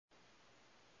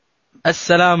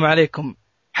السلام عليكم.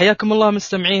 حياكم الله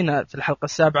مستمعينا في الحلقة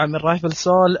السابعة من رايفل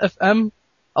سول اف ام،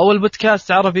 أول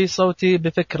بودكاست عربي صوتي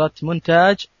بفكرة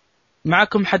مونتاج.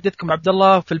 معكم محدثكم عبد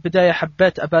الله. في البداية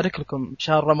حبيت أبارك لكم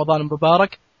بشهر رمضان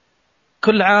المبارك،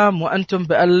 كل عام وأنتم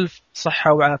بألف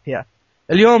صحة وعافية.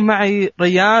 اليوم معي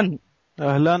ريان.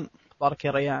 أهلا. بارك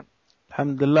يا ريان.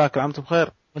 الحمد لله، كل عام وأنتم بخير.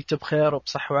 وأنت بخير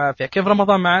وبصحة وعافية. كيف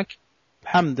رمضان معك؟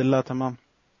 الحمد لله تمام.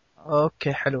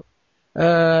 أوكي حلو.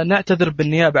 نعتذر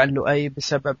بالنيابة عن لؤي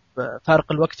بسبب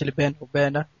فارق الوقت اللي بينه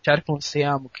وبينه، تعرفون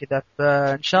الصيام وكذا،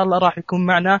 فإن شاء الله راح يكون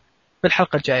معنا في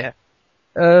الحلقة الجاية.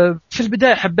 في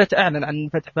البداية حبيت أعلن عن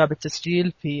فتح باب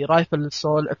التسجيل في رايفل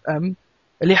سول اف ام.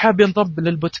 اللي حاب ينضم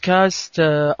للبودكاست،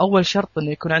 أول شرط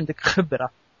إنه يكون عندك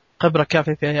خبرة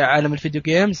كافية في عالم الفيديو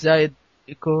جيمز،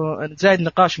 زائد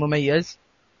نقاش مميز،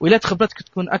 ولا خبرتك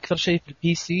تكون أكثر شيء في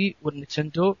البي سي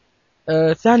والنينتندو.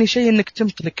 ثاني شيء إنك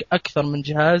تمتلك أكثر من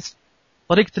جهاز.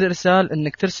 طريقة الإرسال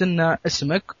إنك ترسلنا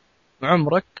اسمك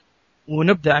وعمرك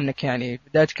ونبدأ عنك، يعني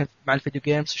بدايتك مع الفيديو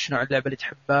جيمز، وش نوع اللعبة اللي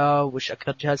تحبها وش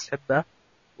أكثر جهاز تحبه،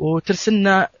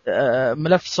 وترسلنا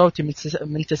ملف صوتي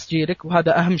من تسجيلك،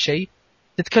 وهذا أهم شيء.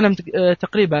 تتكلم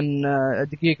تقريبا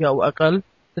دقيقة أو أقل،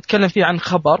 تتكلم فيه عن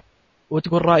خبر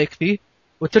وتقول رأيك فيه،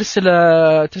 وترسل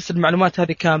ترسل المعلومات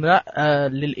هذه كاملة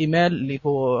للإيميل اللي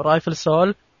هو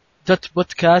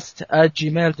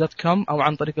riflesol.podcast@gmail.com أو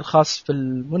عن طريق الخاص في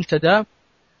المنتدى.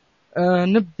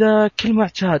 نبدأ كل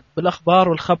معتاد بالأخبار،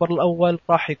 والخبر الأول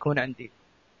راح يكون عندي.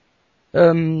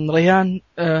 ريان،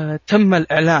 تم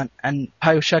الإعلان عن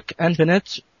بايوشاك انفينيت،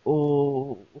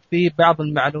 وفي بعض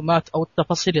المعلومات أو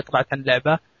التفاصيل اللي طلعت عن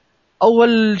اللعبة.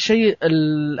 أول شيء،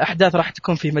 الأحداث راح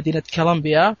تكون في مدينة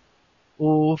كولومبيا،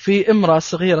 وفي امرأة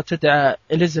صغيرة تدعى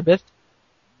إليزابيث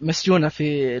مسجونة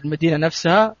في المدينة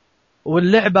نفسها،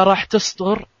 واللعبة راح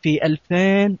تصدر في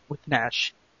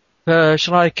 2012. فايش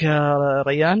رايك يا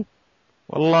ريان؟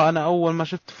 والله أنا أول ما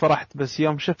شفت فرحت، بس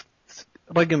يوم شفت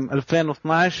رقم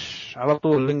 2012 على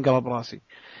طول انقلب راسي.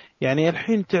 يعني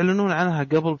الحين تعلنون عنها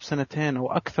قبل بسنتين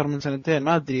أو أكثر من سنتين،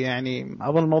 ما أدري، يعني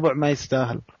أظن الموضوع ما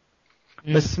يستاهل.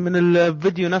 بس من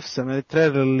الفيديو نفسه، من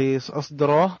التريلر اللي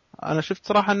أصدروه، أنا شفت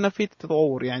صراحة أنه في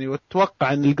تطور يعني،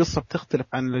 وأتوقع أن القصة بتختلف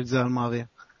عن الأجزاء الماضية.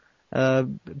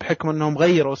 بحكم أنهم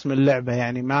غيروا اسم اللعبة،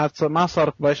 يعني ما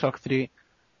صارت بايشارك 3،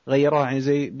 غيروها، يعني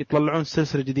زي بيطلعون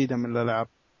سلسلة جديدة من الألعاب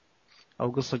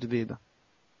أو قصة جديدة.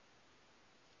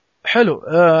 حلو.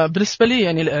 بالنسبة لي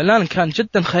يعني الإعلان كان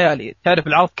جدا خيالي، تعرف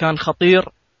العرض كان خطير،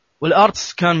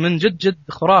 والأرتس كان من جد جد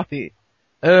خرافي.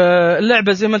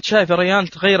 اللعبة زي ما انت شايف يا ريان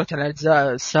تغيرت عن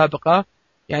الأجزاء السابقة.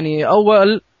 يعني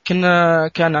أول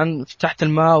كان عن تحت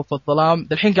الماء وفي الظلام،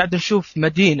 الحين قاعد نشوف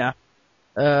مدينة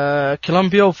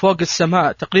كولومبيا وفوق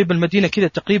السماء، تقريبا المدينة كذا،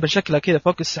 تقريبا شكلها كذا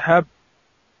فوق السحاب،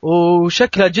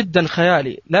 وشكلها جدا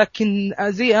خيالي. لكن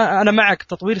زي أنا معك،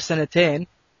 تطوير سنتين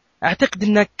أعتقد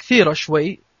إنها كثيرة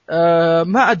شوي.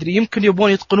 ما أدري، يمكن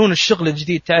يبون يتقنون الشغل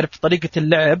الجديد، تعرف طريقة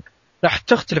اللعب راح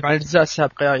تختلف عن الأجزاء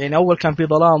السابقة. يعني أول كان في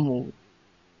ظلام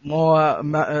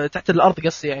تحت الأرض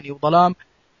قصدي يعني، وظلام.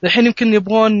 الحين يمكن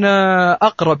يبغون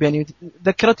أقرب، يعني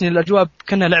ذكرتني الأجواء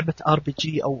كأنها لعبة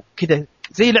RPG أو كذا،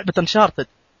 زي لعبة انشارتد،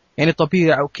 يعني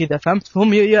طبيعة وكذا، فهمت؟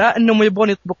 فهم يا أنهم يبغون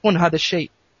يطبقون هذا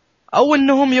الشيء، أو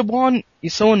أنهم يبغون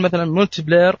يسوون مثلا مولتي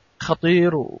بلاير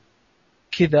خطير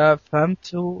وكذا،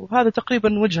 فهمت؟ وهذا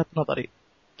تقريبا وجهة نظري،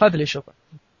 هذا اللي أشوفه.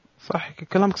 صح،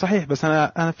 كلامك صحيح، بس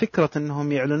أنا فكرة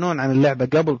أنهم يعلنون عن اللعبة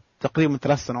قبل تقريبا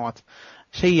 3 سنوات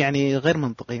شيء يعني غير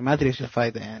منطقي، ما أدري إيش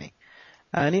الفائدة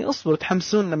يعني أصبر،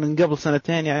 تحمسونا من قبل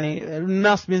سنتين، يعني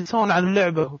الناس بينسون عن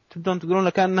اللعبة وتبدون تقولون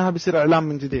لك أنها بيصير إعلان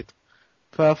من جديد.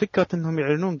 ففكرة أنهم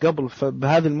يعلنون قبل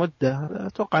بهذه المدة،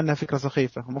 أتوقع أنها فكرة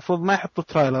سخيفة. المفروض ما يحطوا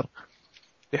ترailer،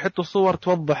 يحطوا صور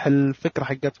توضح الفكرة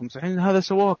حقتهم. الحين هذا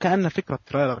سووه كأنه فكرة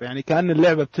ترailer، يعني كأن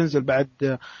اللعبة بتنزل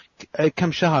بعد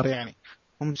كم شهر، يعني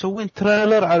هم مسوين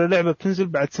ترailer على لعبة بتنزل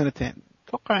بعد سنتين.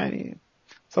 أتوقع يعني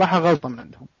صراحة غلطة من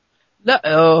عندهم. لا،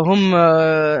 هم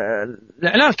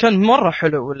الإعلان كان مرة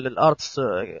حلو، الارتس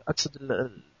أقصد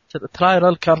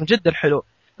الترايل كان جدا حلو،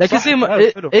 لكن صح، زي ما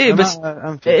حلو، إيه أنا بس ما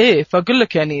أنفي. إيه، فأقول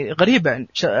لك يعني غريبة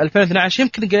 2012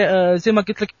 يمكن زي ما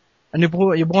قلت لك أن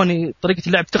يبغون طريقة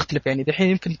اللعب تختلف. يعني دحين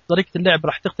يمكن طريقة اللعب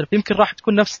راح تختلف، يمكن راح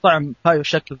تكون نفس طعم بايو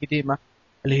شكل القديمة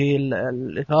اللي هي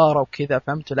الإثارة وكذا،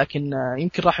 فهمت؟ لكن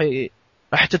يمكن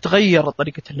راح تتغير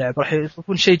طريقة اللعب، راح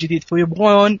يكون شيء جديد،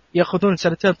 فيبغون ياخذون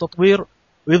سنتين تطوير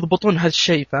ويضبطون هذا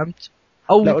الشيء، فهمت؟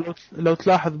 او لو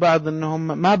تلاحظ بعد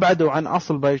أنهم ما بعدوا عن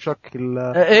أصل بايشوك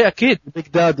ايه اكيد. البيج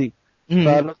دادي. امم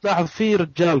فلو تلاحظ في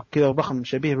رجال كذا ضخم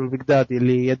شبيه بالبيج دادي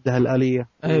اللي يده الآلية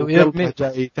ايوه وقلبه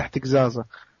جاي تحت قزازة،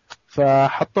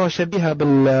 فحطوها شبيهة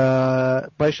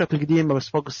بالبايشوك القديمة بس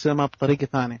فوق السماء بطريقة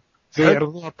ثانية، زي حلو.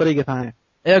 يعرضوها بطريقة ثانية.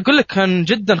 اقول لك كان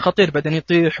جدا خطير، بعدين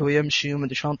يطيح ويمشي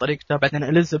ومدري شلون طريقته، بعدين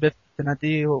اليزابيث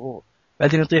تناديه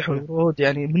وبعدين يطيح ويرود،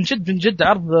 يعني من جد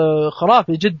عرض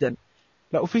خرافي جدا.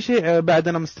 لا، وفي شيء بعد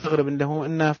انا مستغرب اللي هو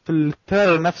انه في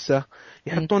التريلر نفسه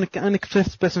يحطونك كانك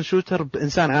فيرست بيرسون شوتر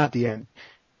بانسان عادي يعني.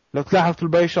 لو تلاحظ في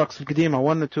الباي شوكس القديمه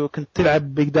 1 و 2 كنت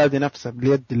تلعب بقدادي نفسه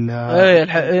باليد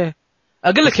ايه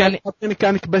اقول لك يعني حاطينك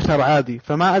كانك بشر عادي.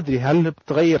 فما ادري هل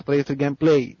بتغير طريقه الجيم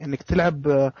بلاي انك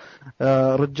تلعب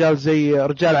رجال زي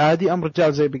رجال عادي ام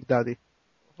رجال زي بقدادي.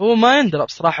 هو ما يندرى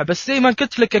بصراحة، بس زي ما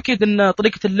قلت لك أكيد أن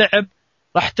طريقة اللعب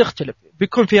راح تختلف،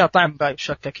 بيكون فيها طعم باي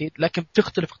شك أكيد، لكن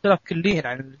بتختلف اختلاف كليا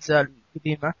عن الأجزاء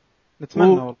القديمة. نتمنى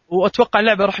والله. وأتوقع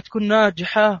اللعبة راح تكون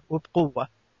ناجحة وبقوة،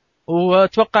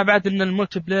 وأتوقع بعد أن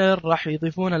المولتي بلاير راح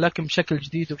يضيفونه لكن بشكل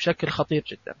جديد وبشكل خطير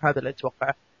جدا، هذا اللي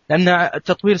أتوقعه. لأن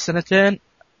تطوير سنتين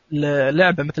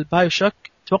للعبة مثل باي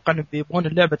شك، أتوقع أنه بيبغون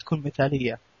اللعبة تكون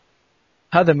مثالية.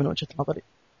 هذا من وجهة نظري.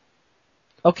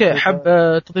 أوكي، حب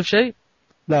تضيف شيء؟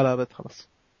 لا بس خلاص.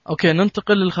 أوكي،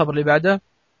 ننتقل للخبر اللي بعده.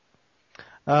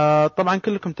 طبعا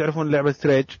كلكم تعرفون لعبة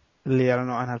ريج اللي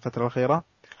اعلنوا عنها الفترة الأخيرة.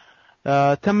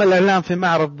 تم الإعلان في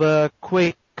معرض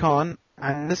كويك كون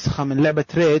عن نسخة من لعبة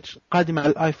ريج قادمة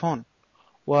على الآيفون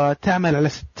وتعمل على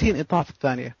 60 إطار في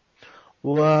الثانية.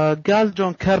 وقال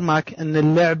جون كيرماك أن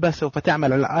اللعبة سوف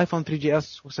تعمل على الآيفون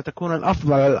 3GS وستكون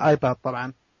الأفضل على الآيباد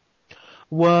طبعا.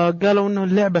 وقالوا أنه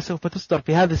اللعبة سوف تصدر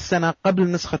في هذه السنة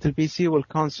قبل نسخة البي سي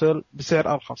والكونسول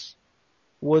بسعر أرخص.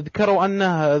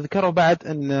 ذكروا بعد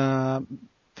أن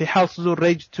في حال صدور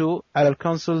ريج 2 على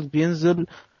الكونسول بينزل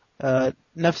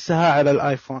نفسها على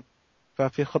الايفون،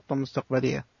 ففي خطة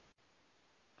مستقبلية.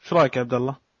 ايش رايك يا عبد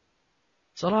الله؟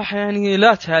 صراحة يعني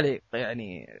لا تعليق،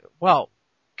 يعني واو،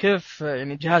 كيف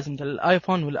يعني جهاز مثل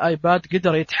الايفون والايباد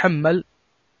قدر يتحمل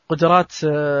قدرات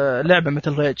لعبة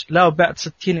مثل ريج، لا وبعد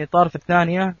 60 اطار في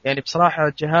الثانية، يعني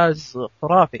بصراحة جهاز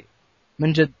خرافي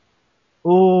من جد.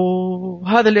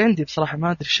 وهذا اللي عندي بصراحة،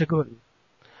 ما ادري ايش اقول.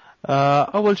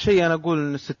 اول شيء انا اقول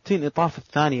ان 60 اطار في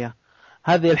الثانية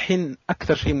هذه الحين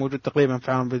اكثر شيء موجود تقريبا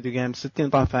في عالم الفيديو جيم، 60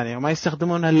 اطار ثانية، وما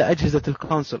يستخدمونها الا اجهزة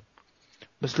الكونسول.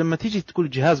 بس لما تيجي تقول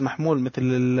جهاز محمول مثل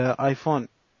الايفون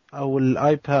او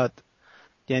الايباد،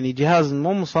 يعني جهاز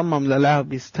مو مصمم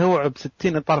للالعاب يستوعب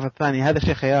 60 اطار في الثانية، هذا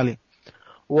شيء خيالي.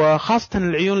 وخاصة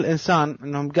العيون الانسان،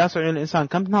 انهم قاسوا عيون الانسان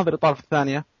كم تناظر اطار في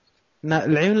الثانية.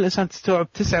 العيون الانسان تستوعب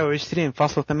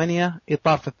 29.8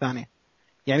 اطار في الثانية.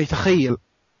 يعني تخيل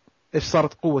ايش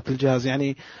صارت قوة الجهاز.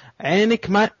 يعني عينك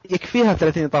ما يكفيها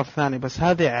 30 اطار في الثانية، بس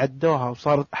هذه عدوها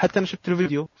وصارت. حتى انا شفت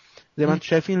الفيديو زي ما انتم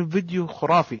شايفين، الفيديو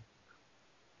خرافي،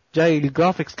 جاي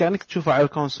الجرافيكس كأنك تشوفه على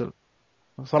الكونسول.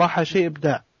 صراحة شيء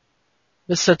ابداع.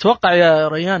 بس اتوقع يا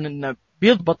ريان انه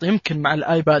بيضبط يمكن مع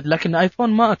الايباد، لكن ايفون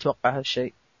ما اتوقع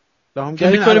هالشيء. لهم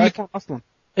جايين على الايفون اصلا.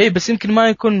 اي بس يمكن ما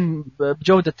يكون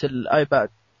بجودة الايباد.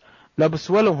 لا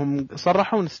بس ولو هم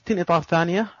صرحوا 60 اطار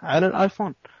ثانية على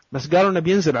الايفون، بس قالوا انه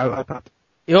بينزل على الايباد.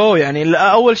 يعني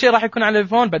اول شيء راح يكون على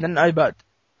الايفون بعدين الايباد.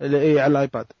 اي على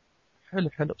الايباد.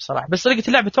 حلو بصراحة، بس طريقة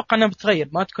اللعب اتوقع انها بتغير،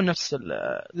 ما تكون نفس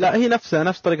لا هي نفسها،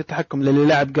 نفس طريقة التحكم اللي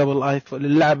لعب قبل الايفون،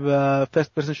 اللي لعب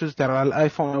فيرست بيرسون شوتر على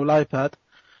الايفون او الايباد.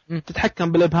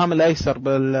 تتحكم بالابهام الايسر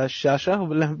بالشاشة،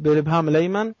 وبالابهام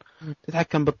الايمن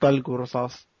تتحكم بالطلق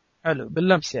والرصاص. حلو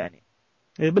باللمس يعني.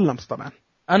 اي باللمس طبعا.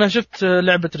 انا شفت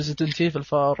لعبة ريزيدنت ايفل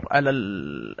 4 على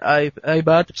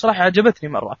الايباد، بصراحة عجبتني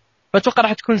مرة، فاتوقع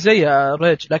راح تكون زي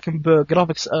ريج لكن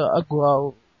بجرافيكس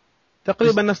اقوى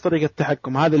تقريبا نفس طريقة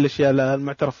التحكم. هذه الاشياء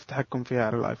المعترف التحكم فيها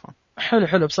على الايفون.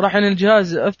 حلو بصراحة، يعني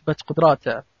الجهاز اثبت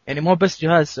قدراته، يعني مو بس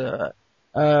جهاز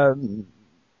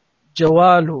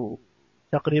جوال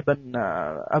وتقريبا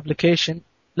ابلكيشن،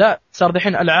 لا صار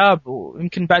دحين العاب،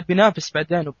 ويمكن بعد بينافس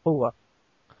بعدين وبقوة.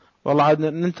 والله عاد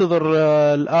ننتظر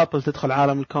الابل تدخل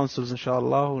عالم الكونسولز ان شاء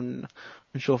الله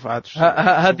ونشوف عاد.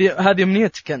 هذه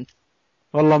امنيتك انت.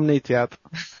 والله امنيتي عاد.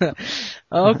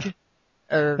 اوكي.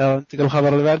 انتقل الخبر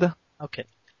اللي بعده. اوكي.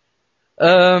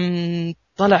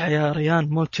 طلع يا ريان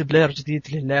مولتي بلاير جديد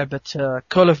للعبة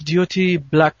كول اوف ديوتي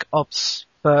بلاك اوبس.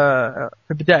 في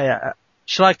البداية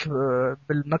ايش رايك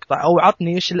بالمقطع، او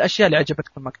عطني ايش الاشياء اللي عجبتك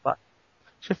في المقطع؟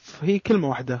 شوف، هي كلمة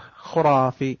واحدة،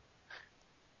 خرافي.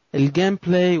 الجيم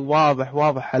بلاي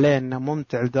واضح عليه انه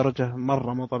ممتع لدرجة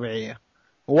مرة مو طبيعية،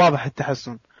 وواضح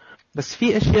التحسن. بس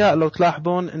في اشياء لو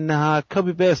تلاحظون انها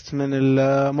كوبي بيست من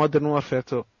المودرن وورفير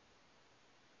 2.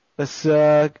 بس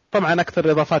طبعا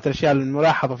اكثر اضافات الاشياء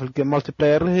الملاحظة في المالتي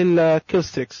بلاير هي الكيل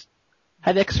ستريكس.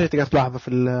 هذه اكثر شيء تقدر تلاحظه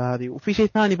في هذه. وفي شيء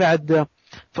ثاني بعد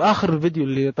في اخر الفيديو،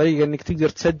 اللي طريقة انك تقدر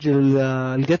تسجل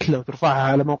القتلة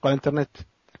وترفعها على موقع الانترنت،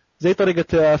 زي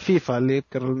طريقة فيفا اللي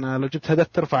يذكر لو جبت هدف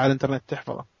ترفع على الانترنت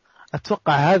تحفظه.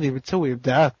 اتوقع هذه بتسوي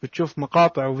ابداعات، بتشوف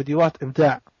مقاطع وفيديوهات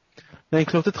ابداع.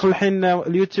 لانك لو تدخل الحين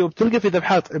اليوتيوب تلقى في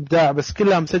ذبحات ابداع بس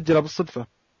كلها مسجله بالصدفه.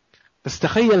 بس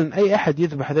تخيل ان اي احد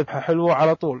يذبح ذبحه حلوه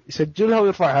على طول يسجلها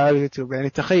ويرفعها على اليوتيوب، يعني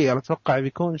تخيل، اتوقع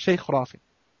بيكون شيء خرافي.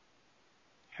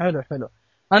 حلو حلو.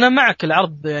 انا معك،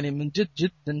 العرض يعني من جد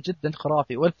جدا جدا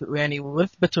خرافي، يعني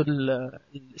واثبتوا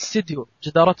الاستديو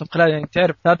جدارتهم خلال يعني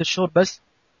تعرف 3 شهور بس،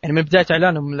 يعني من بدايه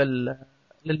اعلانهم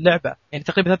للعبه، يعني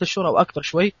تقريبا 3 شهور او اكثر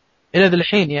شوي الى ذا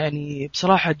الحين، يعني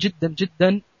بصراحه جدا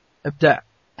جدا ابداع.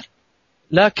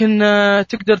 لكن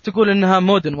تقدر تقول انها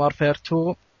مودرن وارفير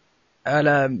 2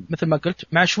 على مثل ما قلت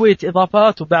مع شويه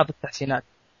اضافات وبعض التحسينات.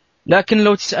 لكن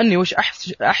لو تسالني وش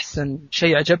احسن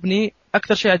شيء عجبني،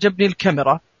 اكثر شيء عجبني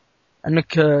الكاميرا،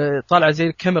 انك طالعه زي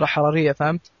الكاميرا حراريه،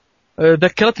 فهمت؟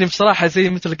 ذكرتني بصراحه زي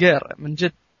مثل جير من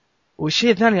جد.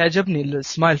 والشيء الثاني عجبني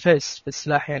السمايل فيس في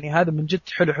السلاح، يعني هذا من جد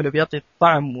حلو حلو، بيعطي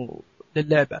طعم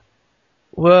للعبه.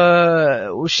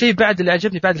 والشيء بعد اللي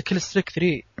عجبني بعد الكيل ستريك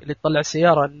 3 اللي تطلع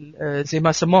السياره زي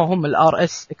ما سموهم الار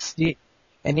اس اكس دي،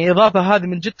 يعني اضافه هذه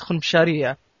من جد تخن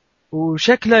بشاريه،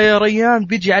 وشكلها يا ريان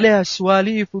بيجي عليها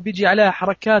سواليف وبيجي عليها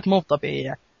حركات مو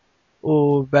طبيعيه.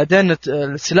 وبعدين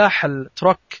السلاح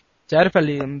التروك، تعرف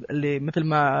اللي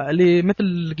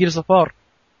مثل جيرز اوف وار،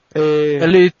 إيه.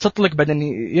 اللي تطلق بعدين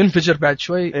ينفجر بعد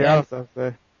شوي، إيه يعني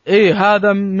إيه. ايه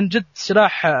هذا من جد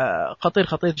سلاح خطير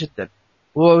خطير جدا.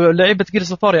 ولعيبه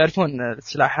جيرز اوف وار يعرفون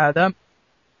السلاح هذا.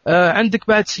 عندك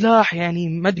بعد سلاح يعني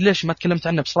ما ادري ليش ما تكلمت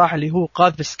عنه بصراحه، اللي هو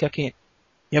قاذف السكاكين.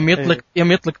 يوم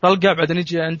يطلق طلقه بعدين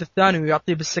يجي عند الثاني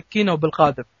ويعطيه بالسكينه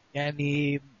وبالقاذف،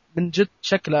 يعني من جد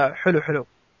شكله حلو حلو.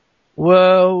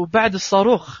 وبعد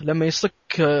الصاروخ لما يصك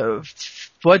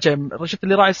في وجهه، شفت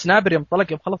اللي راعي السنابر يوم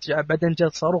طلق، يوم خلص بعدين جاء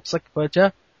الصاروخ صك في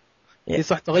وجهه. اي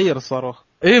صح، تغير الصاروخ.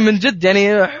 اي من جد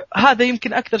يعني هذا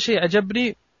يمكن اكثر شيء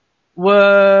عجبني.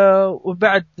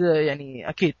 وبعد يعني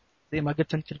اكيد زي ما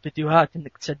قلت انت الفيديوهات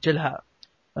انك تسجلها،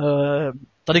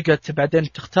 طريقه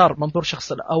بعدين تختار منظور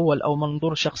شخص الاول او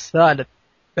منظور شخص ثالث،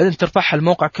 بعدين ترفعها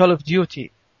لموقع كول اوف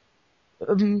ديوتي.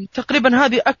 تقريبا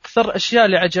هذه اكثر اشياء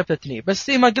اللي عجبتني. بس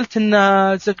زي ما قلت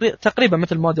ان تقريبا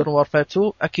مثل مودرن وارفير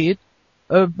 2 اكيد،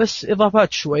 بس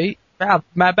اضافات شوي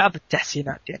مع بعض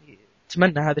التحسينات. يعني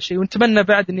اتمنى هذا الشيء، ونتمنى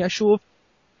بعد اني اشوف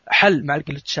حل مع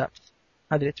الجلتشات،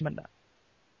 هذا اللي اتمناه.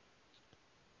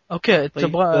 اوكي طيب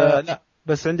تبغى لا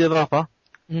بس عندي اضافه.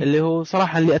 اللي هو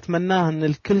صراحه اللي اتمناه ان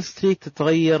الكل ستريك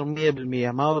تتغير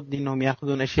 100%. ما ودي انهم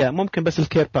ياخذون اشياء، ممكن بس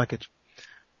الكير باكج،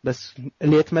 بس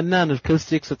اللي اتمناه ان الكل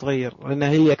ستريك تتغير، لان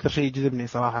هي اكثر شيء يجذبني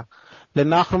صراحه.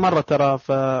 لان اخر مره ترى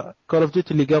في كول اوف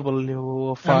ديوتي اللي قبل اللي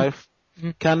هو 5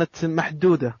 كانت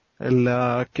محدوده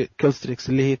الكل ستريكس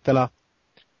اللي هي 3.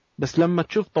 بس لما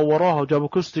تشوف طوروها وجابوا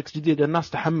كل ستريكس جديده الناس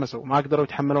تحمسوا، ما قدروا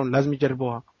يتحملون، لازم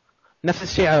يجربوها. نفس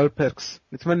الشيء على البيركس،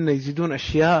 نتمنى يزيدون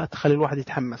اشياء تخلي الواحد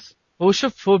يتحمس. هو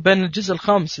شوف، هو بين الجزء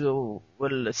الخامس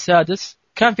والسادس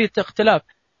كان في اختلاف.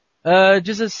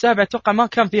 الجزء السابع اتوقع ما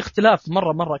كان في اختلاف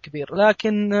مره كبير،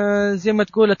 لكن زي ما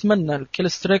تقول اتمنى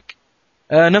الكيل ستريك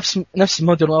نفس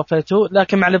مودرن وارفير 2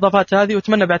 لكن مع الاضافات هذه،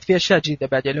 واتمنى بعد في اشياء جديده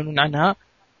بعد يعلنون عنها.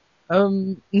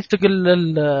 ننتقل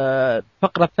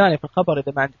للفقره الثانيه في الخبر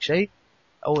اذا ما عندك شيء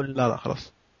او لا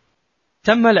خلاص.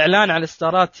 تم الاعلان على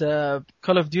اصدارات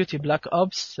كول اوف ديوتي بلاك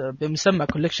اوبس بمسمى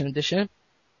كولكشن اديشن،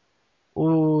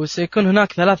 وسيكون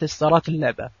هناك 3 اصدارات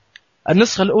اللعبه.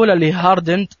 النسخه الاولى اللي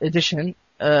هاردند اديشن،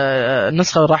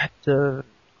 النسخه راح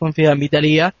تكون فيها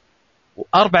ميداليات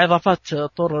و4 اضافات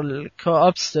طور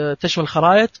الكوابس تشمل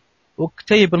خرائط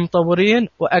وكتيب المطورين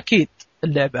واكيد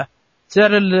اللعبه.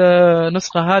 سعر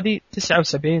النسخه هذه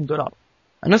 $79.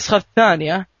 النسخه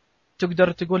الثانيه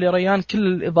تقدر تقول يا ريان كل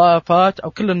الاضافات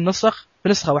او كل النسخ في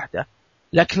نسخه واحده،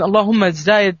 لكن اللهم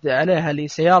زايد عليها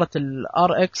لسياره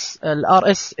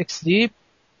الار اس اكس دي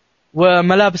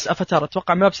وملابس افاتار.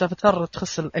 اتوقع ملابس افاتار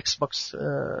تخص الاكس بوكس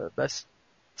بس.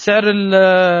 سعر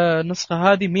النسخه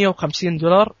هذه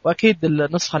 $150 واكيد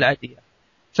النسخه العاديه.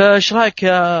 فايش رايك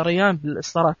يا ريان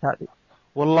بالاصدارات هذه؟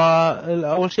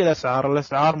 والله اول شيء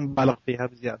الاسعار مبالغ فيها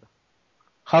بزياده،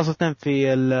 خاصه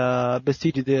في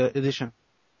البرستيج اديشن.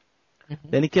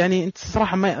 يعني انت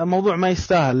صراحه موضوع ما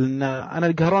يستاهل. ان انا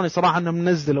القهروني صراحه انهم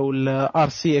نزلوا الار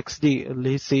سي اكس دي اللي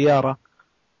هي السياره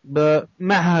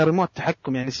معها ريموت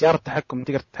تحكم، يعني سياره تحكم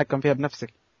تقدر تتحكم فيها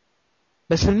بنفسك.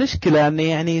 بس المشكله ان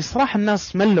يعني صراحه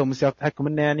الناس ملوا من سياره التحكم،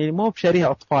 انه يعني مو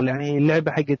بشاريها اطفال، يعني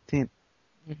اللعبه حق التين.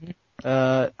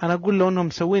 انا اقول لو انهم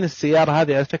مسوين السياره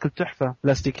هذه على شكل تحفه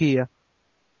بلاستيكيه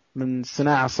من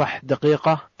صناعه صح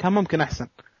دقيقه كان ممكن احسن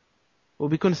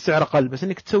وبيكون السعر اقل. بس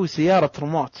انك تسوي سياره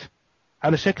ريموت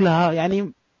على شكلها،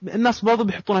 يعني الناس برضو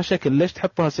بيحطونها شكل، ليش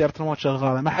تحطها سياره ريموت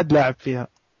شغاله ما حد لاعب فيها.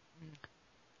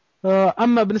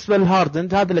 اما بالنسبه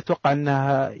للهاردند هذا اللي اتوقع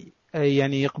انه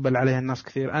يعني يقبل عليها الناس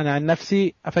كثير. انا عن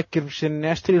نفسي افكر في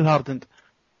اني اشتري الهاردند،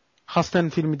 خاصة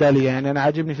في الميدالية. يعني انا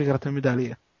عاجبني فكرة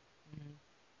الميدالية.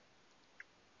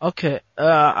 اوكي.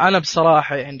 انا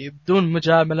بصراحة يعني بدون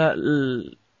مجاملة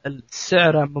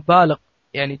السعر مبالغ،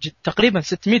 يعني تقريبا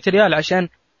 600 ريال عشان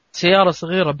سيارة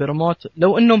صغيرة بريموت.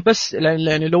 لو انهم بس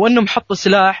يعني لو انهم حطوا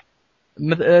سلاح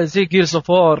زي جيرز اوف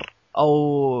وور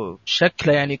او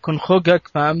شكله يعني يكون خوجك،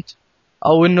 فهمت؟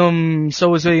 او انهم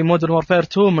سووا زي مودرن وورفير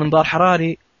 2 من انذار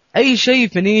حراري، اي شيء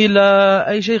فنيلة،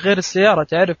 اي شيء غير السيارة،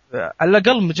 تعرف، على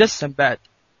الاقل مجسم بعد.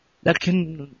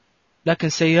 لكن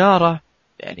سيارة،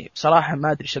 يعني بصراحة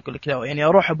ما ادري ايش اقول لك. لو يعني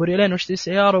اروح ابو ريالين واشتري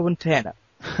سيارة وانتهينا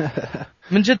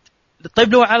من جد.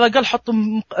 طيب لو على الاقل حطوا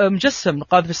مجسم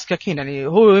قاذف السكاكين، يعني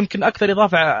هو يمكن اكثر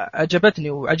اضافة عجبتني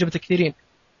وعجبت كثيرين.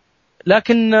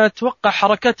 لكن اتوقع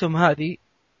حركتهم هذه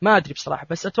ما ادري بصراحة،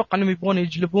 بس اتوقع انهم يبغون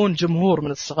يجلبون جمهور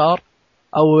من الصغار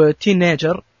او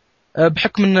تينيجر،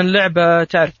 بحكم ان اللعبة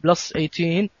تعرف بلس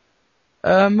 18.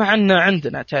 مع ان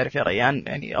عندنا تعرف يا ريان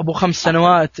يعني ابو 5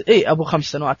 سنوات، ابو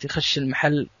 5 سنوات يخش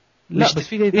المحل لا بس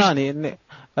في شيء ثاني، ان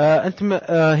انت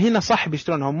هنا صح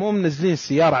بيشترونها، مو منزلين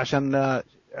السيارة عشان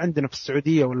عندنا في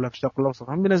السعودية ولا في الشرق الاوسط،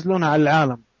 هم بينزلونها على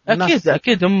العالم.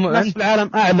 اكيد هم الناس في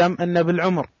العالم اعلم ان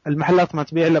بالعمر، المحلات ما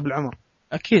تبيع الا بالعمر.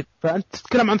 اكيد. فانت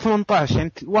تتكلم عن 18،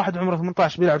 يعني واحد عمره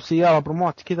 18 بيلعب سيارة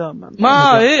بريموت كذا،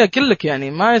 ما ايه اقول لك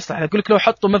يعني ما يصلح. اقول لك لو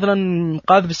حطوا مثلا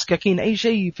قاذف السكاكين اي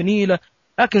شيء فنيله،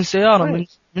 لكن سياره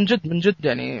من جد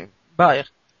يعني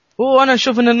بايخ. وانا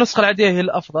اشوف ان النسخه العاديه هي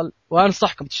الافضل،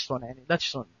 وانصحكم تشترونها، يعني لا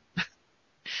تشترون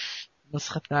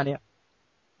النسخه الثانيه.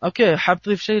 اوكي، حاب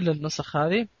تضيف شيء للنسخ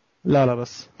هذه؟ لا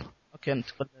بس. اوكي،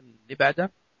 ننتقل اللي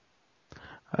بعده.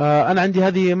 انا عندي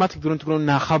هذه ما تقدرون تقولون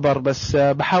انها خبر، بس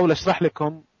بحاول اشرح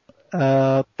لكم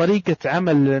طريقة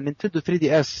عمل نينتندو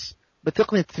 3DS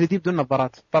بتقنية 3D بدون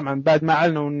نظارات. طبعا بعد ما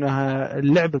اعلنوا انها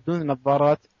اللعبة بدون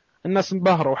نظارات، الناس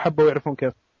انبهروا وحبوا يعرفون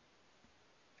كيف.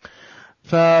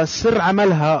 فسر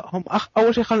عملها هم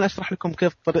اول شيء خليني اشرح لكم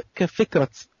كيف فكرة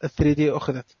 3D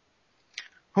اخذت.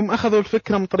 هم اخذوا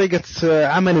الفكرة من طريقة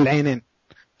عمل العينين،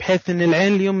 بحيث ان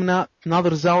العين اليمنى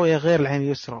تناظر زاوية غير العين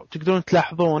اليسرى. تقدرون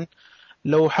تلاحظون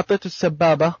لو حطيتوا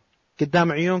السبابة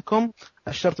قدام عيونكم،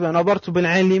 الشرط بأن نظرتوا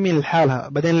بالعين اليمين لحالها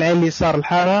بعدين العين اليسار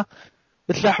لحالها،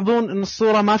 بتلاحظون ان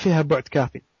الصورة ما فيها بعد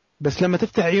كافي. بس لما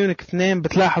تفتح عيونك اثنين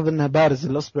بتلاحظ انها بارز،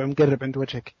 الاصبع مقرب عند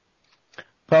وجهك.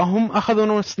 فهم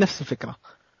اخذوا نفس الفكرة،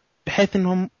 بحيث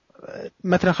انهم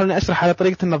مثلا خليني اشرح على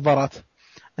طريقة النظارات.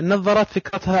 النظارات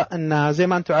فكرتها انها زي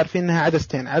ما انتم عارفين انها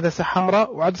عدستين، عدسة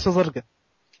حمراء وعدسة زرقاء.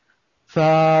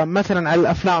 فمثلا على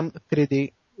الافلام 3D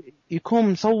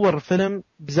يكون مصور فيلم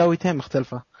بزاويتين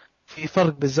مختلفة، في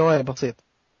فرق بالزوايا بسيط.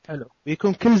 حلو.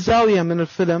 ويكون كل زاوية من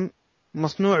الفيلم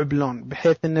مصنوع بلون،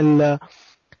 بحيث ان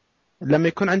لما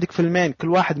يكون عندك فيلمين كل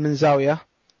واحد من زاوية،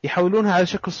 يحولونها على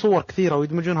شكل صور كثيرة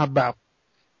ويدمجونها ببعض،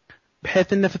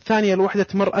 بحيث ان في الثانية الواحدة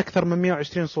تمر اكثر من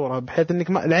 120 صورة، بحيث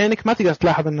انك عينك ما تقدر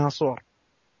تلاحظ انها صور.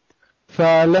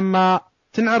 فلما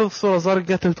تنعرض صورة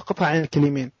زرقاء تلتقطها عينك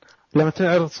اليمين، لما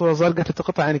تنعرض صورة زرقاء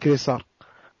تلتقطها عينك اليسار.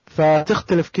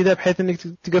 فتختلف كذا بحيث انك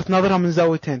تقدر تناظرها من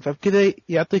زاويتين، فبكذا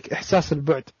يعطيك احساس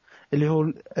البعد اللي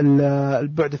هو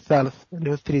البعد الثالث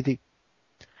اللي هو 3D.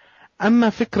 اما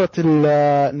فكرة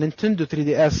النينتندو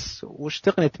 3DS وش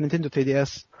تقنية نينتندو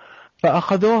 3DS،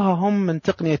 فاخذوها هم من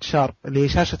تقنية شارب اللي هي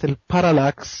شاشة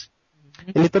البارالاكس،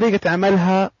 اللي طريقة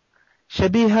عملها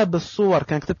شبيهة بالصور.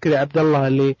 كانك تذكر يا عبد الله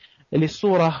اللي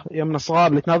الصورة يوم صغار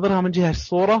اللي تناظرها من جهة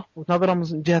صورة وتناظرها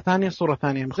من جهة ثانية صورة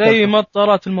ثانية مختلفة، زي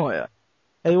مطارات الموية.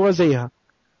 ايوه زيها.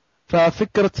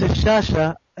 ففكرة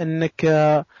الشاشة انك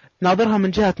تناظرها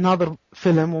من جهة تناظر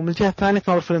فيلم، ومن جهة ثانية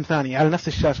تناظر فيلم ثاني على نفس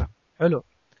الشاشة. حلو.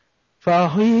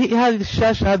 فهي هذه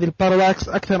الشاشة هذه البارالاكس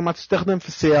أكثر ما تستخدم في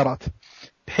السيارات،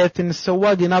 بحيث أن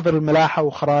السواق يناظر الملاحة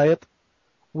وخرائط،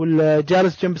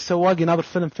 والجالس جنب السواق يناظر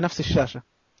فيلم في نفس الشاشة.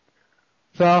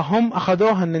 فهم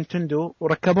أخذوها النينتندو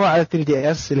وركبوها على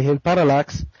 3DS اللي هي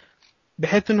البارالاكس،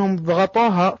 بحيث أنهم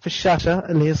ضغطوها في الشاشة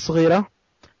اللي هي الصغيرة،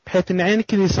 بحيث أن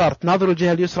عينك اليسار تناظر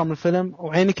الجهة اليسرى من الفيلم،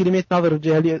 وعينك اليمين تناظر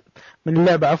الجهة من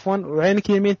اللعبة عفوا، وعينك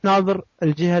اليمين تناظر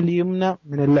الجهة اليمنى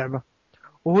من اللعبة.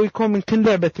 وهو يكون من كل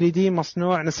لعبة 3D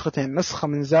مصنوع نسختين، نسخة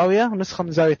من زاوية ونسخة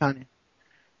من زاوية ثانية.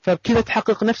 فبكذا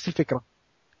تحقق نفس الفكرة،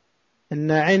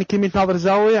 ان عينك يمين تناظر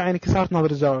زاوية، عينك يسار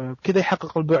تناظر زاوية، بكذا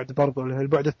يحقق البعد برضو اللي هو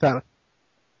البعد الثالث.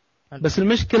 بس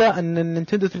المشكلة ان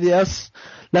النينتندو 3DS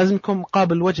لازم يكون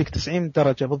مقابل وجهك 90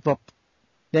 درجة بالضبط،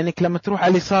 لانك لما تروح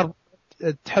على اليسار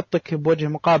تحطك بوجه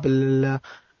مقابل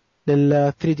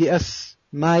لل 3DS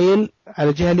مايل على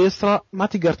الجهة اليسرى، ما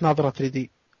تقدر تناظرها 3D،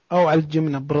 او على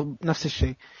الجمنة نفس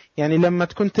الشيء. يعني لما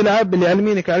تكون تلعب اللي على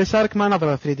يمينك على يسارك ما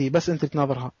نظرها 3D، بس انت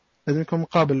تناظرها، لازم يكون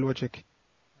مقابل لوجهك.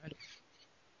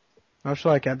 ايش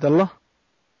رايك يا عبد الله؟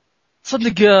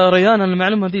 صدق يا ريان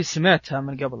المعلومة دي سمعتها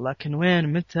من قبل، لكن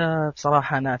وين متى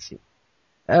بصراحة ناسي.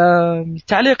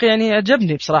 تعليق يعني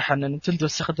عجبني بصراحة أن نينتندو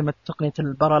استخدمت تقنية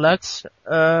البارالاكس،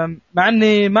 مع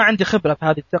أني ما عندي خبرة في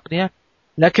هذه التقنية،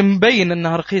 لكن مبين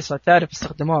أنها رخيصة، تعرف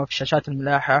استخدموها في شاشات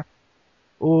الملاحة.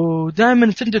 ودائما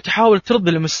نينتندو تحاول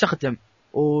ترضي المستخدم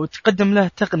وتقدم له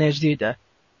تقنية جديدة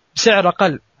بسعر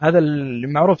أقل، هذا اللي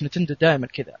معروف نينتندو دائما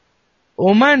كذا.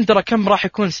 وما ندرى كم راح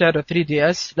يكون سعر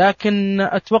 3DS، لكن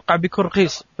أتوقع بيكون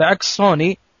رخيص بعكس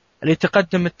سوني اللي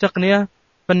تقدم التقنية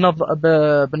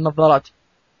بالنظارات.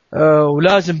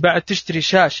 ولازم بعد تشتري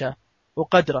شاشة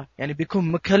وقدره، يعني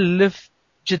بيكون مكلف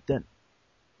جدا.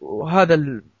 وهذا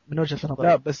من وجهة نظري.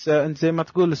 لا بس انت زي ما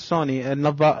تقول السوني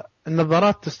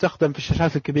النظارات تستخدم في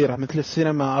الشاشات الكبيرة مثل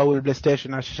السينما او البلاي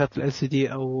ستيشن على شاشات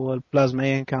LCD او البلازما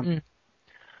ايا كان.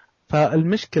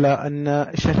 فالمشكلة ان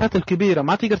الشاشات الكبيرة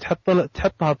ما تقدر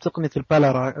تحطها بتقنية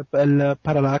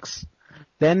البارالاكس،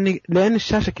 لان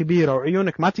الشاشة كبيرة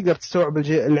وعيونك ما تقدر تستوعب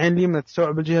العين اليمنى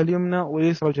تستوعب الجهة اليمنى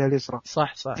واليسرى الجهة اليسرى.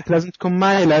 صح لازم تكون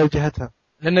مايل على جهتها،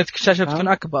 لان الشاشة بتكون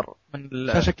اكبر من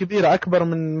شاشة كبيرة اكبر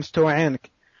من مستوى عينك.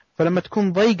 فلما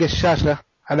تكون ضيقة الشاشة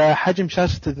على حجم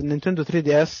شاشة النينتندو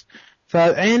 3DS،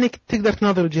 فعينك تقدر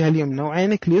تناظر الجهة اليمنى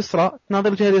وعينك اليسرى تناظر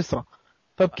الجهة اليسرى،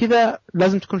 فبكذا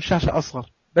لازم تكون الشاشة أصغر.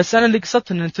 بس أنا اللي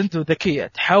قصدت أن نينتندو ذكية،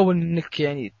 تحاول إنك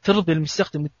يعني ترضي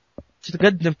المستخدم،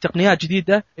 تقدم تقنيات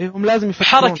جديدة. هم لازم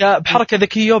يفكرون بحركة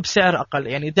ذكية وبسعر أقل.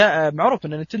 يعني ده معروف أن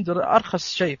نينتندو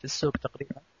أرخص شيء في السوق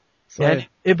تقريبا. صحيح.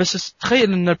 يعني بس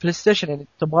تخيل أن البلاي ستيشن يعني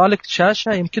تبغى لك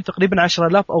شاشة يمكن تقريبا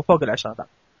 10,000 أو فوق 10,000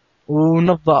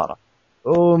 ونظارة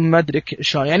وما أدري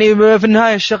شلون. يعني في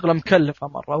النهاية الشغلة مكلفة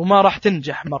مرة وما راح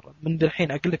تنجح مرة من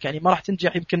الحين أقول لك. يعني ما راح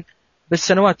تنجح يمكن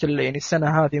بالسنوات اللي يعني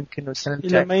السنة هذه يمكن والسنة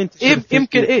الجاية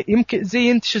يمكن زي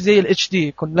ينتشر زي الاتش دي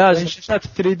يكون لازم. شاشات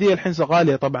 3D الحين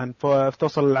غالية طبعا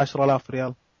توصل 10,000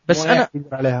 ريال. بس أنا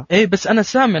عليها. بس أنا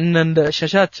سامع إن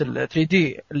الشاشات ال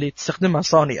 3D اللي تستخدمها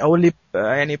سوني أو اللي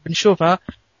يعني بنشوفها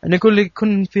إن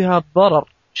يكون فيها ضرر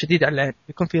شديد على العين،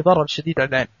 يكون فيه ضرر شديد على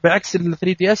العين، بعكس ال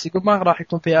 3DS يقول ما راح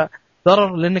يكون فيها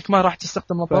ضرر لأنك ما راح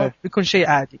تستخدم نظارة، بيكون شيء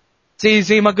عادي.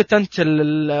 زي ما قلت أنت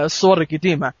الصور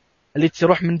القديمة اللي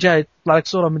تروح من جهة تطلع لك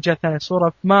صورة من جهة ثانية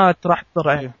صورة ما راح تضر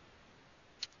عينك.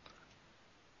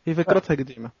 هي فكرتها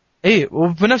قديمة.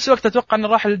 وبنفس الوقت أتوقع أن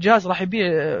الجهاز راح يبيع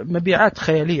مبيعات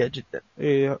خيالية جدا.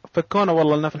 فكونا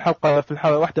والله لنا في الحلقة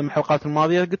واحدة من الحلقات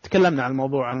الماضية قد تكلمنا عن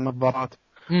الموضوع عن النظارات.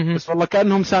 بس والله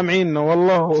كأنهم سامعيننا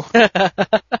والله.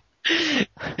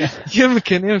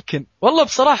 يمكن والله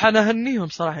بصراحة أنا أهنيهم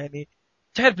صراحة. يعني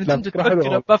تعرف نينتندو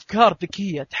تفكر بأفكار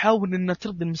ذكية تحاول إنها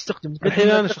ترضي المستخدم. الحين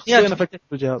أنا شخصيا أفكر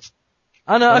بالجهاز.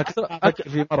 أنا أفكر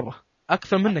فيه مرة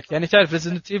أكثر منك. يعني تعرف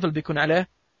ريزيدنت إيفل بيكون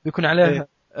عليه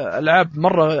ألعاب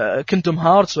مرة كيندوم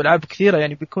هارتس وألعاب كثيرة.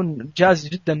 يعني بيكون جهاز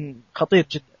جدا خطير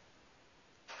جدا.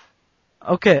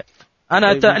 أوكي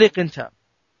أنا تعليق انتهى.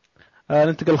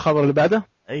 ننتقل الخبر اللي بعده.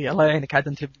 الله يعينك عاد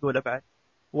أنت اللي بتقوله بعد.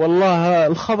 والله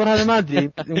الخبر هذا ما أدري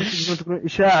تكون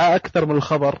إشاعة أكثر من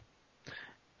الخبر.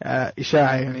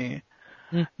 إشاعة يعني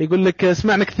يقول لك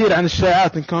سمعنا كثير عن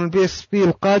الشائعات إن كان PSP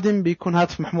القادم بيكون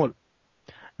هاتف محمول.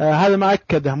 هذا ما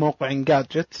أكده موقع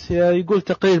انجادجت. يقول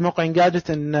تقرير موقع انجادجت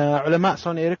أن علماء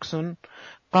سوني إريكسون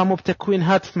قاموا بتكوين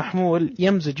هاتف محمول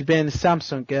يمزج بين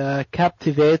السامسونج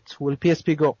كابتيفيت والPSP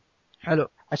جو. حلو.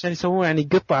 عشان يسوون يعني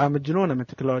قطعة مجنونة من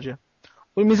التكنولوجيا.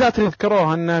 والميزات اللي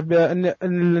ذكروها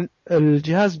أن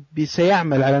الجهاز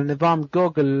سيعمل على نظام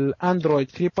جوجل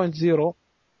أندرويد 3.0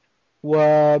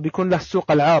 وبيكون له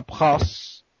سوق ألعاب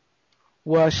خاص،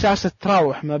 والشاشة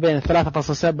تراوح ما بين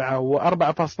 3.7 و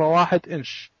 4.1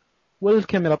 إنش،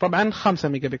 والكاميرا طبعا 5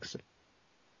 ميجا بكسل.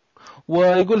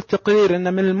 ويقول التقرير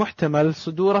أن من المحتمل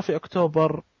صدوره في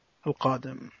أكتوبر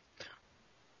القادم.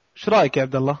 ايش رأيك يا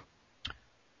عبد الله؟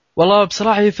 والله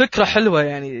بصراحة هي فكرة حلوة.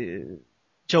 يعني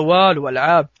جوال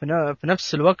والألعاب في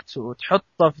نفس الوقت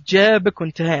وتحطه في جيبك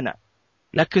وانتهينا.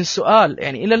 لكن سؤال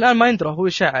يعني إلى الآن ما يندرى هو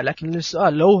إشاعة، لكن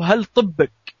السؤال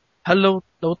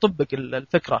لو طبق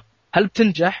الفكرة هل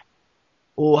بتنجح؟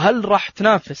 وهل راح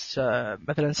تنافس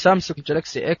مثلا سامسونج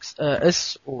جالاكسي اكس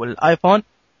اس والايفون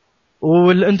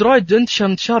والاندرويد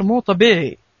انتشار مو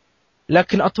طبيعي.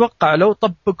 لكن اتوقع لو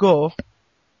طبقوه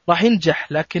راح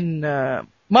ينجح، لكن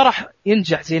ما راح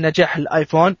ينجح زي نجاح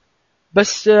الايفون.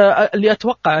 بس اللي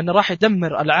اتوقع انه راح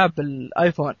يدمر العاب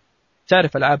الايفون.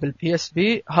 تعرف العاب البي اس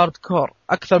بي هارد كور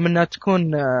اكثر من انها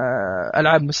تكون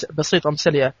العاب بسيطه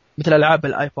مسليه مثل العاب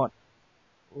الايفون.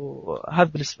 وهذا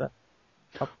بالنسبه.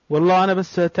 والله أنا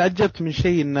بس تعجبت من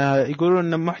شيء إن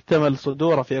يقولون إن محتمل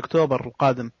صدوره في أكتوبر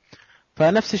القادم.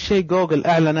 فنفس الشيء جوجل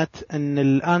أعلنت أن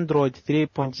الأندرويد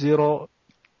 3.0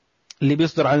 اللي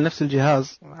بيصدر على نفس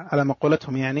الجهاز على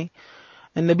مقولتهم يعني،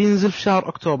 انه بينزل في شهر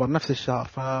اكتوبر نفس الشهر،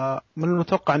 فمن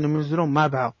المتوقع انهم ينزلون مع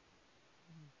بعض.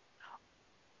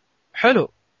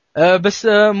 حلو. بس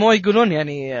مو يقولون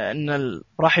يعني ان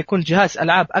راح يكون جهاز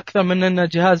العاب اكثر من انه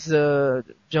جهاز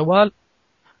جوال؟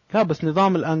 لا بس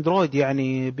نظام الاندرويد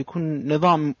يعني بيكون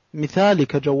نظام مثالي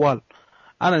كجوال.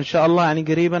 انا ان شاء الله يعني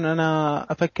قريبا انا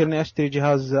افكر اني اشتري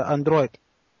جهاز اندرويد،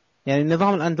 يعني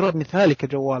نظام الاندرويد مثالي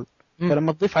كجوال.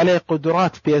 فلما تضيف عليه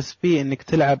قدرات بي اس بي انك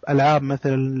تلعب العاب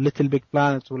مثل ليتل بيج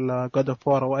بلانت ولا جود اوف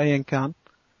وور او ايا كان،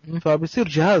 فبيصير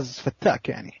جهاز فتاك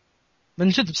يعني. من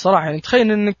جد بصراحة يعني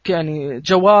تخيل انك يعني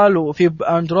جوال وفي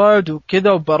اندرويد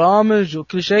وكذا وبرامج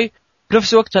وكل شيء في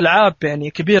نفس الوقت، العاب يعني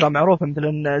كبيرة معروفة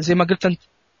مثلا زي ما قلت انت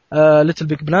ليتل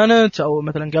بيج بلانت او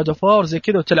مثلا جاد اوف وور زي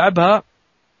كذا وتلعبها.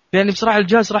 يعني بصراحة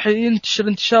الجهاز راح ينتشر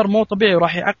انتشار مو طبيعي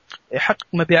وراح يحقق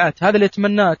مبيعات. هذا اللي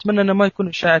اتمنى انه ما يكون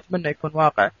اشاعة، اتمنى يكون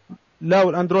واقع. لا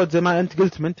والاندرويد زي ما انت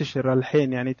قلت منتشر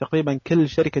الحين، يعني تقريبا كل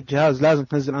شركة جهاز لازم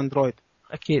تنزل اندرويد.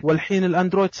 اكيد. والحين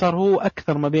الاندرويد صار هو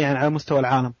اكثر مبيعا على مستوى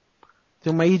العالم،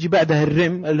 ثم يجي بعدها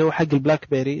الريم اللي هو حق البلاك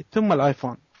بيري، ثم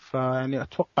الايفون. فيعني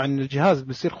اتوقع ان الجهاز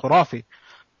بيصير خرافي.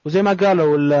 وزي ما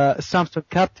قالوا السامسونج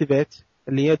كابتيفيت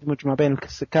اللي يدمج ما بين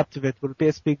الكابتيفيت والبي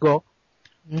اس بي جو،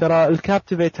 ترى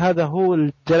الكابتيفيت هذا هو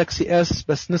الجالكسي اس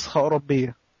بس نسخة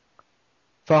أوروبية.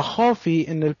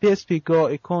 فخوفي ان البي اس بي جو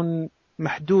يكون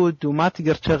محدود وما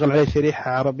تقدر تشغل عليه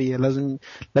شريحة عربية،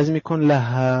 لازم يكون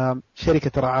له شركة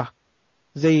ترعاه،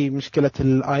 زي مشكلة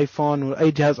الايفون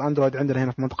واي جهاز اندرويد عندنا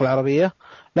هنا في المنطقة العربية،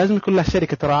 لازم يكون له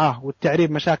شركة ترعاه،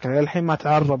 والتعريب مشاكل الحين ما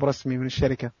تعرب رسمي من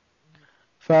الشركة.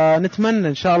 فنتمنى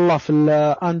ان شاء الله في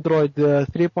الاندرويد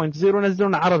 3.0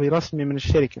 ينزلون عربي رسمي من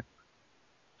الشركة.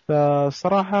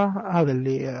 فصراحة هذا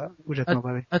اللي وجهة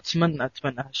نظري. اتمنى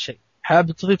هالشيء.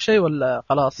 حابب تضيف شيء ولا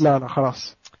خلاص؟ لا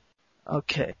خلاص.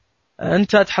 اوكي.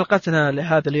 انتهت حلقتنا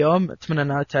لهذا اليوم، اتمنى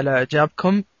انها تعلى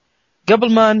اعجابكم.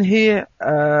 قبل ما انهي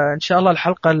ان شاء الله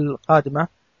الحلقة القادمة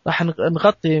راح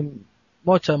نغطي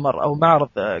مؤتمر او معرض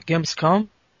جيمز كوم.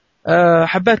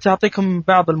 حبيت اعطيكم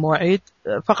بعض المواعيد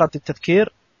فقط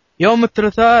للتذكير. يوم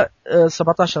الثلاثاء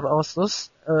 17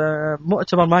 أغسطس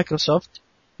مؤتمر مايكروسوفت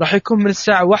راح يكون من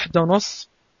الساعة 1:30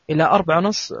 إلى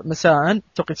 4:30 مساء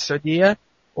بتوقيت السعودية.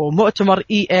 ومؤتمر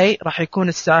EA راح يكون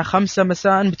الساعة 5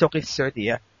 مساء بتوقيت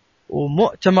السعودية.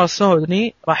 ومؤتمر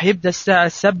سوني راح يبدأ الساعة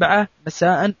 7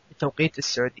 مساء بتوقيت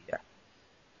السعودية.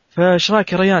 فايش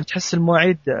رايك يا ريان؟ تحس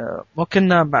المواعيد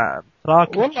ممكننا مع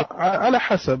راكب؟ والله على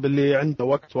حسب اللي عنده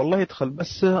وقت والله يدخل،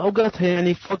 بس اوقاتها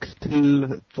يعني في وقت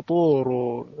الفطور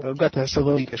واوقاتها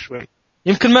ضيقة شوي.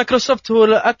 يمكن مايكروسوفت هو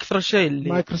اكثر شيء اللي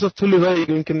مايكروسوفت هو اللي ضيق،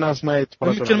 يمكن الناس ما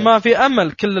يتفرجون، يمكن ما في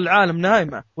امل، كل العالم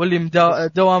نايمه واللي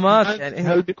دوامات يعني.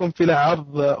 هل بيكون في له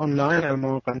عرض اونلاين على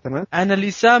مواقع انترنت؟ انا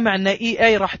اللي سامع ان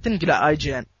اي راح تنقل اي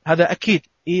جي ان، هذا اكيد.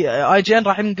 اي جي ان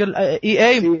راح ينقل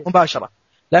اي مباشره،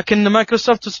 لكن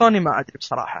مايكروسوفت وسوني ما ادري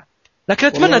بصراحه، لكن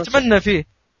اتمنى فيه.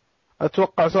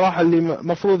 اتوقع صراحه اللي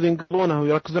مفروض ينقلونه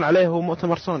ويركزون عليه هو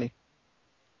مؤتمر سوني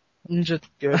من جد.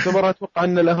 يعتبر اتوقع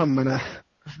ان الاهم منه.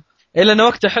 الا انه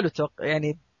وقته حلو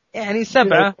يعني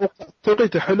 7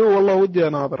 توقيته حلو والله، ودي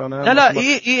اناظر انا. لا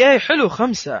اي حلو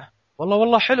 5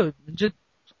 والله حلو من جد.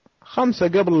 5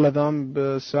 قبل الاذان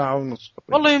بساعه ونص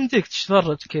والله يمديك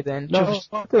تتفرج كذا يعني، تشوف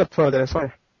تقدر تتفرج عليه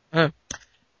صحيح.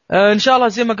 ان شاء الله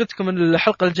زي ما قلت لكم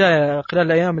الحلقه الجايه خلال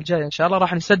الايام الجايه ان شاء الله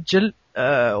راح نسجل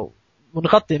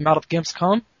ونغطي معرض جيمز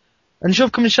كوم.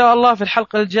 نشوفكم ان شاء الله في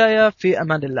الحلقه الجايه. في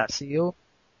امان الله. سيو.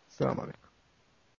 السلام عليكم.